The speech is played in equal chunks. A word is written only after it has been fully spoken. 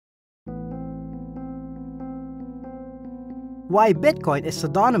Why Bitcoin is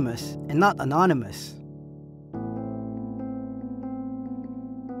pseudonymous and not anonymous.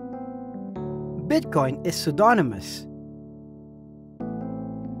 Bitcoin is pseudonymous.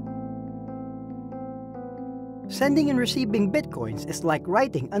 Sending and receiving Bitcoins is like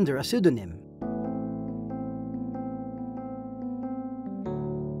writing under a pseudonym.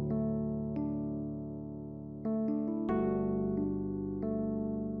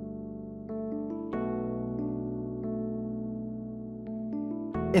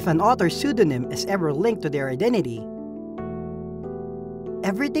 If an author's pseudonym is ever linked to their identity,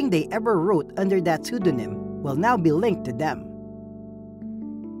 everything they ever wrote under that pseudonym will now be linked to them.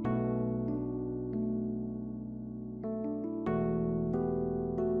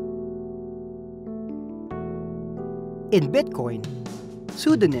 In Bitcoin,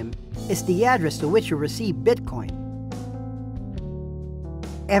 pseudonym is the address to which you receive Bitcoin.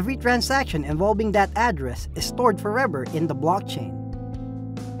 Every transaction involving that address is stored forever in the blockchain.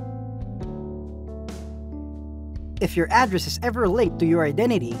 If your address is ever linked to your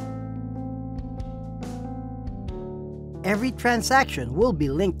identity, every transaction will be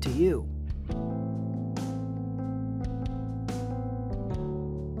linked to you.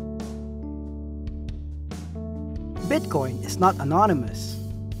 Bitcoin is not anonymous.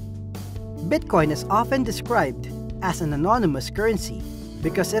 Bitcoin is often described as an anonymous currency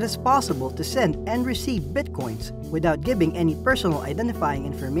because it is possible to send and receive Bitcoins without giving any personal identifying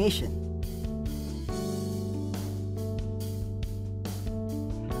information.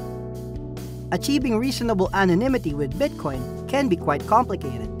 Achieving reasonable anonymity with Bitcoin can be quite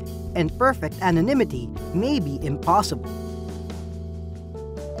complicated, and perfect anonymity may be impossible.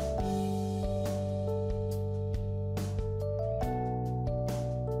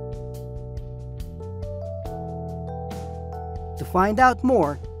 To find out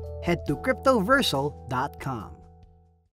more, head to Cryptoversal.com.